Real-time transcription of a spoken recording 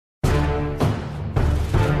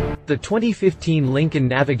The 2015 Lincoln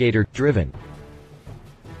Navigator, driven.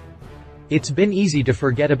 It's been easy to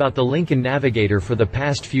forget about the Lincoln Navigator for the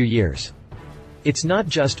past few years. It's not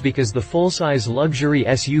just because the full-size luxury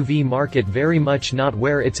SUV market very much not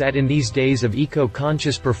where it's at in these days of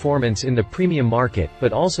eco-conscious performance in the premium market,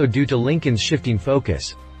 but also due to Lincoln's shifting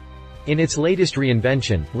focus. In its latest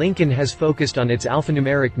reinvention, Lincoln has focused on its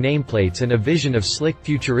alphanumeric nameplates and a vision of slick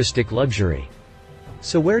futuristic luxury.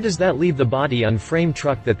 So where does that leave the body-on-frame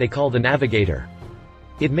truck that they call the Navigator?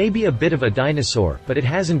 It may be a bit of a dinosaur, but it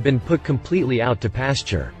hasn't been put completely out to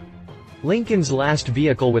pasture. Lincoln's last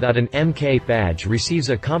vehicle without an MK badge receives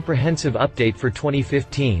a comprehensive update for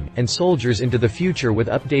 2015, and soldiers into the future with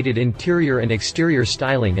updated interior and exterior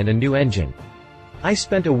styling and a new engine. I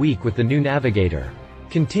spent a week with the new Navigator.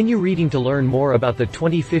 Continue reading to learn more about the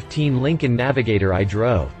 2015 Lincoln Navigator I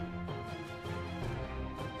drove.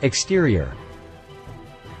 Exterior.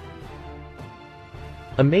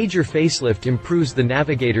 A major facelift improves the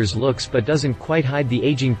Navigator's looks but doesn't quite hide the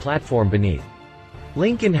aging platform beneath.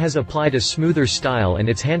 Lincoln has applied a smoother style and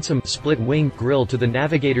its handsome, split-wing grille to the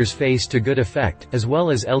Navigator's face to good effect, as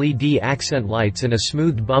well as LED accent lights and a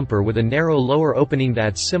smoothed bumper with a narrow lower opening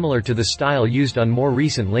that's similar to the style used on more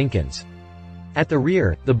recent Lincolns. At the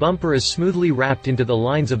rear, the bumper is smoothly wrapped into the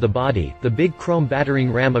lines of the body, the big chrome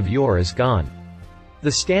battering ram of yore is gone.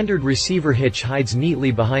 The standard receiver hitch hides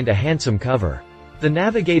neatly behind a handsome cover. The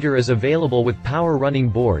Navigator is available with power running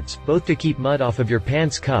boards, both to keep mud off of your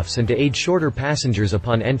pants cuffs and to aid shorter passengers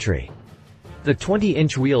upon entry. The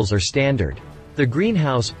 20-inch wheels are standard. The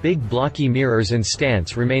greenhouse, big blocky mirrors and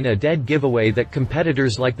stance remain a dead giveaway that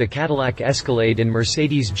competitors like the Cadillac Escalade and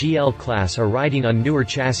Mercedes GL Class are riding on newer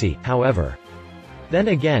chassis, however. Then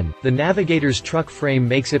again, the Navigator's truck frame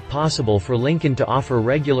makes it possible for Lincoln to offer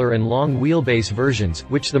regular and long wheelbase versions,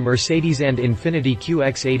 which the Mercedes and Infiniti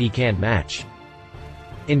QX80 can't match.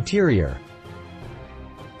 Interior.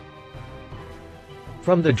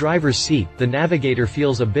 From the driver's seat, the Navigator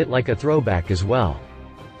feels a bit like a throwback as well.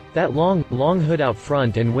 That long hood out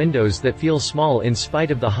front and windows that feel small in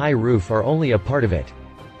spite of the high roof are only a part of it.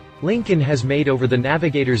 Lincoln has made over the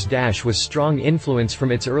Navigator's dash with strong influence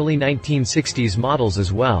from its early 1960s models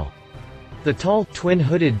as well. The tall,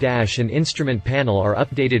 twin-hooded dash and instrument panel are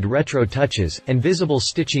updated retro touches, and visible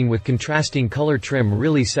stitching with contrasting color trim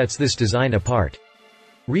really sets this design apart.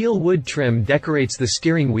 Real wood trim decorates the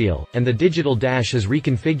steering wheel, and the digital dash is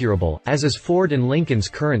reconfigurable, as is Ford and Lincoln's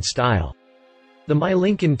current style. The My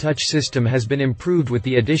Lincoln Touch system has been improved with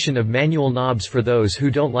the addition of manual knobs for those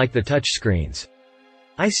who don't like the touchscreens.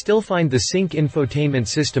 I still find the sync infotainment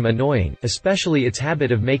system annoying, especially its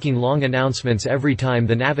habit of making long announcements every time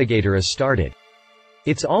the Navigator is started.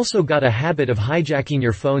 It's also got a habit of hijacking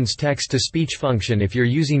your phone's text-to-speech function if you're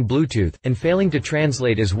using Bluetooth, and failing to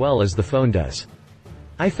translate as well as the phone does.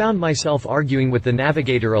 I found myself arguing with the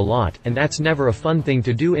Navigator a lot, and that's never a fun thing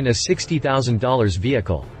to do in a $60,000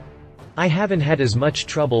 vehicle. I haven't had as much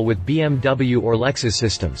trouble with BMW or Lexus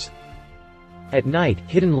systems. At night,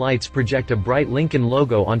 hidden lights project a bright Lincoln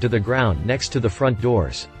logo onto the ground next to the front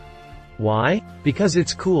doors. Why? Because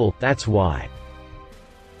it's cool, that's why.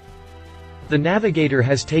 The Navigator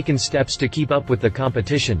has taken steps to keep up with the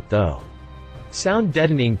competition, though. Sound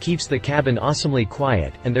deadening keeps the cabin awesomely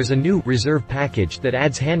quiet, and there's a new reserve package that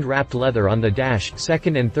adds hand-wrapped leather on the dash,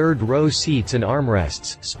 second and third row seats and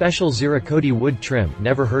armrests, special Zirconi wood trim,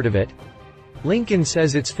 never heard of it? Lincoln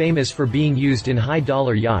says it's famous for being used in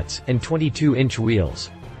high-dollar yachts, and 22-inch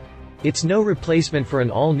wheels. It's no replacement for an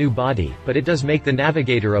all-new body, but it does make the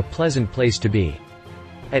Navigator a pleasant place to be.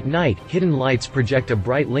 At night, hidden lights project a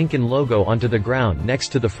bright Lincoln logo onto the ground next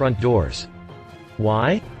to the front doors.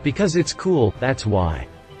 Why? Because it's cool, that's why.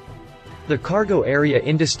 The cargo area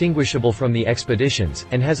indistinguishable from the Expeditions,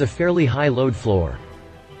 and has a fairly high load floor.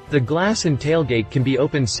 The glass and tailgate can be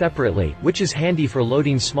opened separately, which is handy for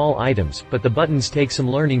loading small items, but the buttons take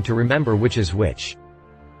some learning to remember which is which.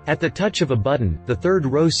 At the touch of a button, the third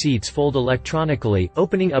row seats fold electronically,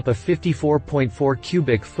 opening up a 54.4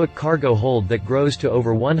 cubic foot cargo hold that grows to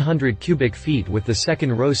over 100 cubic feet with the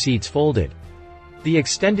second row seats folded. The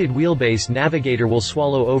extended wheelbase Navigator will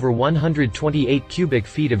swallow over 128 cubic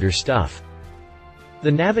feet of your stuff.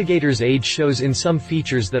 The Navigator's age shows in some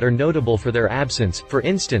features that are notable for their absence. For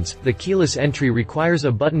instance, the keyless entry requires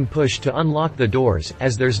a button push to unlock the doors,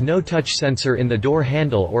 as there's no touch sensor in the door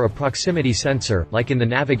handle or a proximity sensor, like in the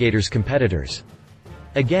Navigator's competitors.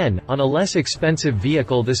 Again, on a less expensive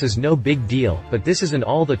vehicle this is no big deal, but this is an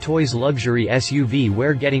all-the-toys luxury SUV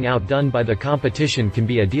where getting outdone by the competition can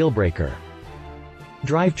be a deal-breaker.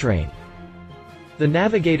 Drivetrain. The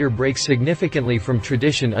Navigator breaks significantly from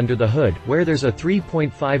tradition under the hood, where there's a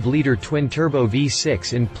 3.5-liter twin-turbo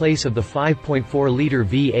V6 in place of the 5.4-liter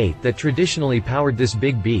V8 that traditionally powered this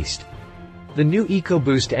big beast. The new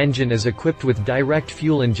EcoBoost engine is equipped with direct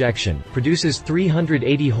fuel injection, produces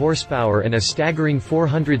 380 horsepower and a staggering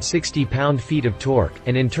 460 pound-feet of torque,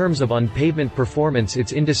 and in terms of on-pavement performance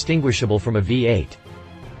it's indistinguishable from a V8.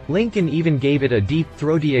 Lincoln even gave it a deep,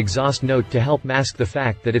 throaty exhaust note to help mask the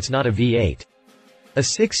fact that it's not a V8. A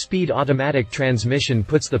 6-speed automatic transmission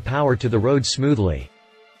puts the power to the road smoothly.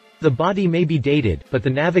 The body may be dated, but the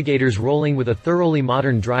Navigator's rolling with a thoroughly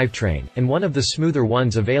modern drivetrain, and one of the smoother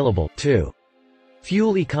ones available, too.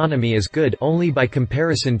 Fuel economy is good only by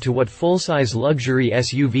comparison to what full-size luxury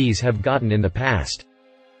SUVs have gotten in the past.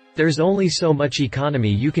 There's only so much economy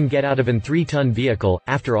you can get out of an 3-ton vehicle,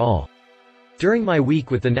 after all. During my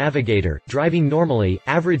week with the Navigator, driving normally,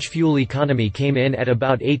 average fuel economy came in at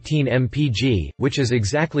about 18 mpg, which is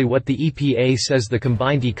exactly what the EPA says the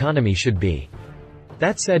combined economy should be.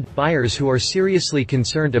 That said, buyers who are seriously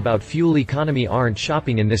concerned about fuel economy aren't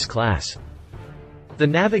shopping in this class. The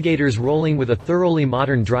Navigator's rolling with a thoroughly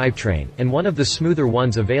modern drivetrain, and one of the smoother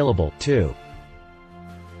ones available, too.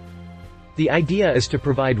 The idea is to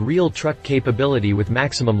provide real truck capability with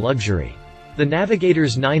maximum luxury. The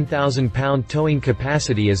Navigator's 9,000-pound towing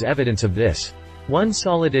capacity is evidence of this. One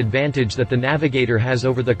solid advantage that the Navigator has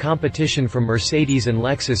over the competition from Mercedes and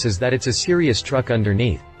Lexus is that it's a serious truck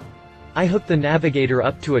underneath. I hooked the Navigator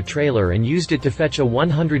up to a trailer and used it to fetch a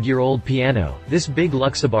 100-year-old piano. This big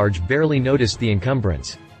luxabarge barely noticed the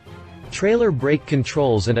encumbrance. Trailer brake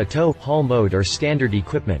controls and a tow-haul mode are standard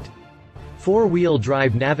equipment. Four-wheel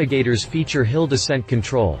drive Navigators feature hill descent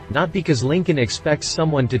control, not because Lincoln expects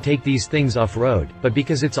someone to take these things off-road, but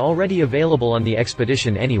because it's already available on the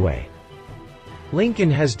Expedition anyway. Lincoln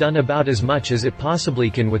has done about as much as it possibly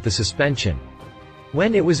can with the suspension.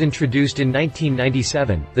 When it was introduced in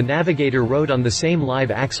 1997, the Navigator rode on the same live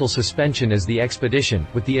axle suspension as the Expedition,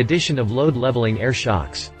 with the addition of load-leveling air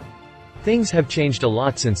shocks. Things have changed a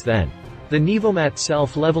lot since then. The Nevomat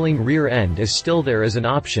self-leveling rear end is still there as an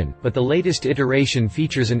option, but the latest iteration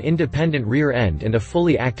features an independent rear end and a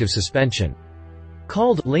fully active suspension.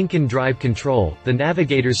 Called Lincoln Drive Control, the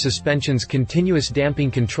Navigator's suspension's continuous damping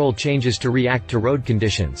control changes to react to road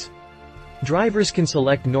conditions. Drivers can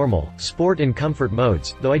select normal, sport and comfort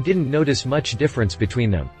modes, though I didn't notice much difference between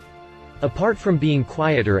them. Apart from being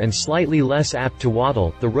quieter and slightly less apt to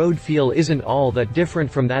waddle, the road feel isn't all that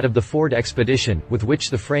different from that of the Ford Expedition, with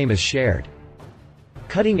which the frame is shared.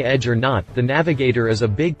 Cutting edge or not, the Navigator is a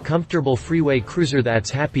big, comfortable freeway cruiser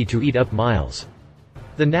that's happy to eat up miles.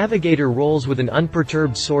 The Navigator rolls with an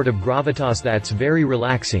unperturbed sort of gravitas that's very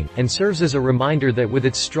relaxing, and serves as a reminder that with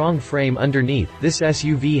its strong frame underneath, this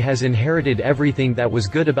SUV has inherited everything that was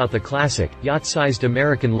good about the classic, yacht-sized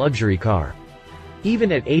American luxury car.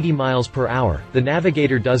 Even at 80 miles per hour, the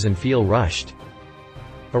Navigator doesn't feel rushed.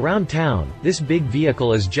 Around town, this big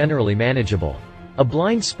vehicle is generally manageable. A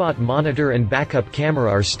blind spot monitor and backup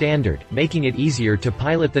camera are standard, making it easier to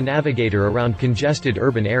pilot the Navigator around congested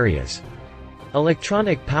urban areas.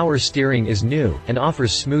 Electronic power steering is new, and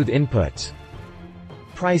offers smooth inputs.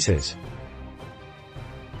 Prices.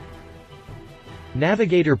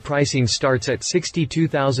 Navigator pricing starts at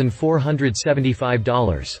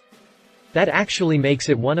 $62,475. That actually makes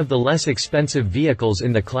it one of the less expensive vehicles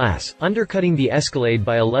in the class, undercutting the Escalade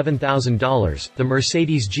by $11,000, the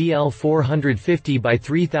Mercedes GL 450 by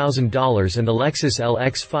 $3,000 and the Lexus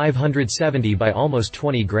LX 570 by almost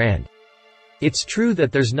 $20,000. It's true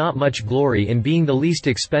that there's not much glory in being the least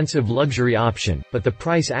expensive luxury option, but the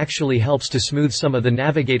price actually helps to smooth some of the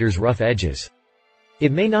Navigator's rough edges.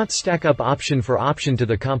 It may not stack up option for option to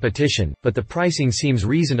the competition, but the pricing seems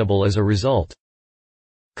reasonable as a result.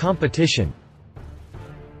 Competition.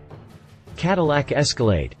 Cadillac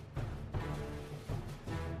Escalade.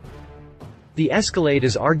 The Escalade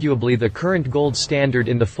is arguably the current gold standard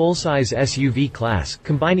in the full-size SUV class,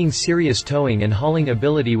 combining serious towing and hauling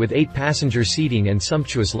ability with 8-passenger seating and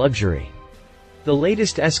sumptuous luxury. The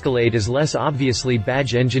latest Escalade is less obviously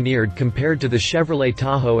badge-engineered compared to the Chevrolet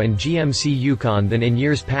Tahoe and GMC Yukon than in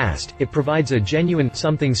years past. It provides a genuine,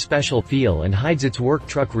 something special feel and hides its work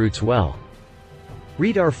truck roots well.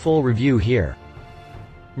 Read our full review here.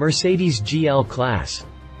 Mercedes GL Class.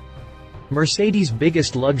 Mercedes'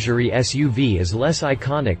 biggest luxury SUV is less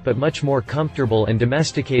iconic but much more comfortable and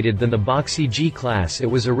domesticated than the boxy G-Class it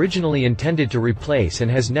was originally intended to replace and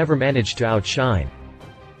has never managed to outshine.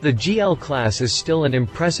 The GL Class is still an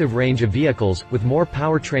impressive range of vehicles, with more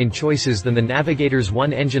powertrain choices than the Navigator's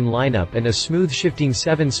one-engine lineup and a smooth shifting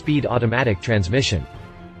 7-speed automatic transmission.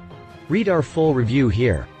 Read our full review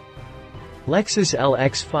here. Lexus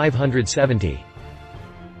LX 570.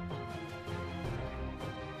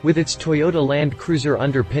 With its Toyota Land Cruiser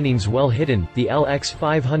underpinnings well hidden, the LX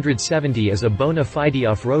 570 is a bona fide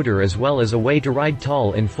off-roader as well as a way to ride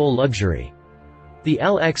tall in full luxury. The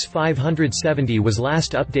LX 570 was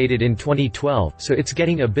last updated in 2012, so it's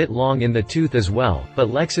getting a bit long in the tooth as well, but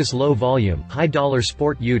Lexus' low-volume, high-dollar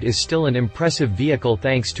sport ute is still an impressive vehicle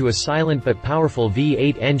thanks to a silent but powerful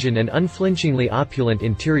V8 engine and unflinchingly opulent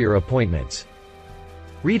interior appointments.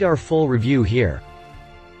 Read our full review here.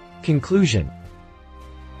 Conclusion.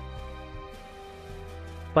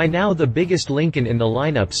 By now the biggest Lincoln in the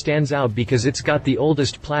lineup stands out because it's got the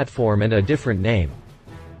oldest platform and a different name.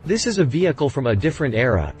 This is a vehicle from a different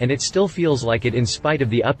era, and it still feels like it in spite of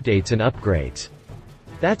the updates and upgrades.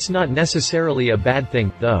 That's not necessarily a bad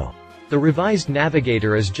thing, though. The revised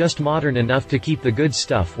Navigator is just modern enough to keep the good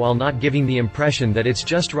stuff while not giving the impression that it's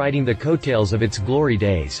just riding the coattails of its glory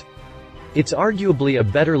days. It's arguably a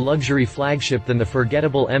better luxury flagship than the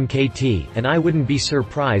forgettable MKT, and I wouldn't be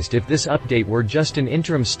surprised if this update were just an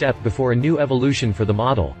interim step before a new evolution for the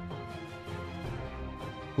model.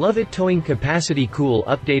 Love it towing capacity, cool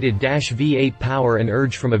updated V8 power and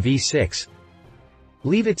urge from a V6.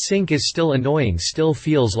 Leave it sync is still annoying, still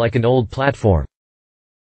feels like an old platform.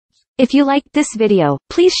 If you liked this video,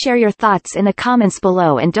 please share your thoughts in the comments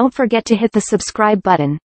below and don't forget to hit the subscribe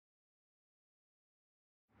button.